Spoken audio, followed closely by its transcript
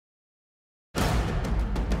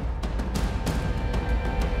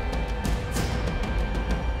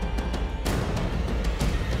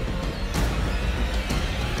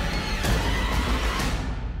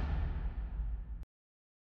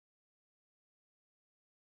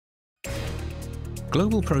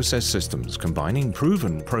Global Process Systems, combining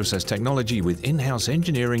proven process technology with in-house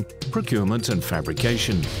engineering, procurement and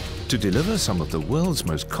fabrication to deliver some of the world's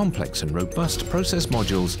most complex and robust process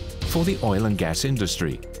modules for the oil and gas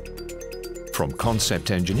industry. From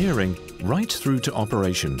concept engineering right through to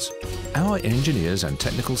operations, our engineers and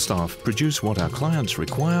technical staff produce what our clients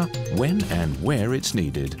require when and where it's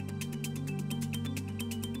needed.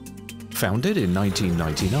 Founded in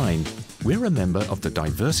 1999, we're a member of the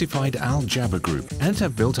diversified Al Jaber Group and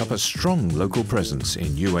have built up a strong local presence in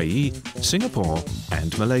UAE, Singapore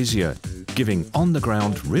and Malaysia, giving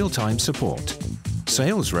on-the-ground real-time support.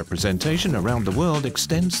 Sales representation around the world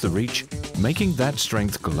extends the reach, making that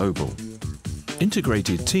strength global.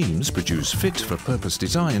 Integrated teams produce fit-for-purpose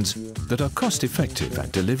designs that are cost-effective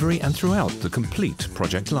at delivery and throughout the complete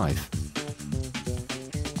project life.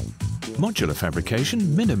 Modular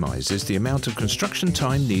fabrication minimizes the amount of construction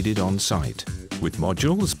time needed on site, with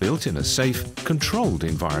modules built in a safe, controlled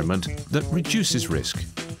environment that reduces risk.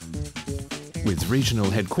 With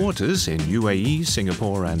regional headquarters in UAE,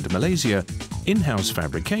 Singapore and Malaysia, in-house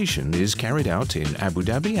fabrication is carried out in Abu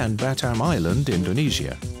Dhabi and Batam Island,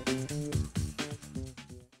 Indonesia.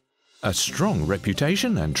 A strong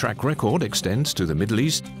reputation and track record extends to the Middle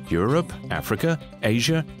East, Europe, Africa,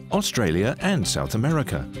 Asia, Australia and South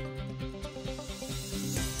America.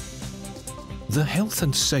 The health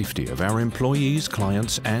and safety of our employees,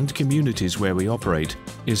 clients and communities where we operate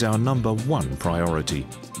is our #1 priority.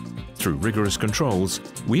 Through rigorous controls,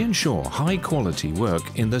 we ensure high-quality work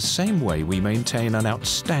in the same way we maintain an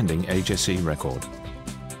outstanding HSE record.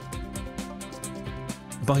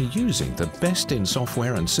 By using the best in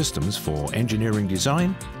software and systems for engineering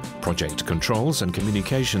design, project controls and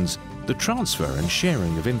communications, the transfer and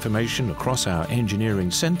sharing of information across our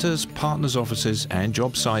engineering centres, partners' offices and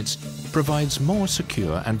job sites provides more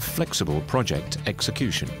secure and flexible project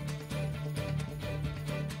execution.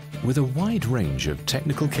 With a wide range of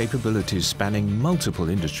technical capabilities spanning multiple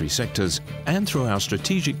industry sectors and through our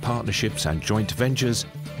strategic partnerships and joint ventures,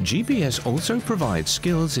 GBS also provides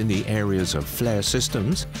skills in the areas of flare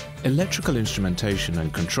systems, electrical instrumentation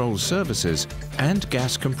and control services, and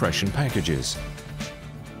gas compression packages.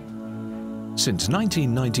 Since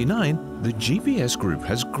 1999, the GBS Group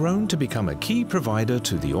has grown to become a key provider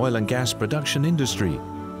to the oil and gas production industry.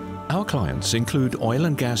 Our clients include oil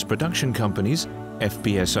and gas production companies,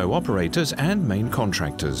 FPSO operators and main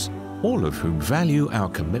contractors, all of whom value our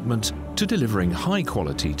commitment to delivering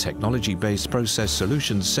high-quality technology-based process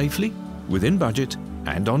solutions safely, within budget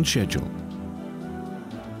and on schedule.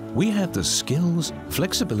 We have the skills,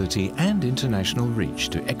 flexibility and international reach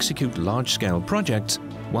to execute large-scale projects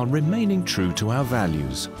while remaining true to our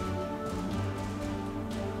values.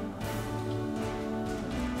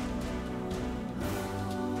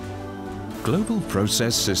 Global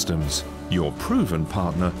Process Systems, your proven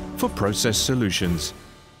partner for process solutions.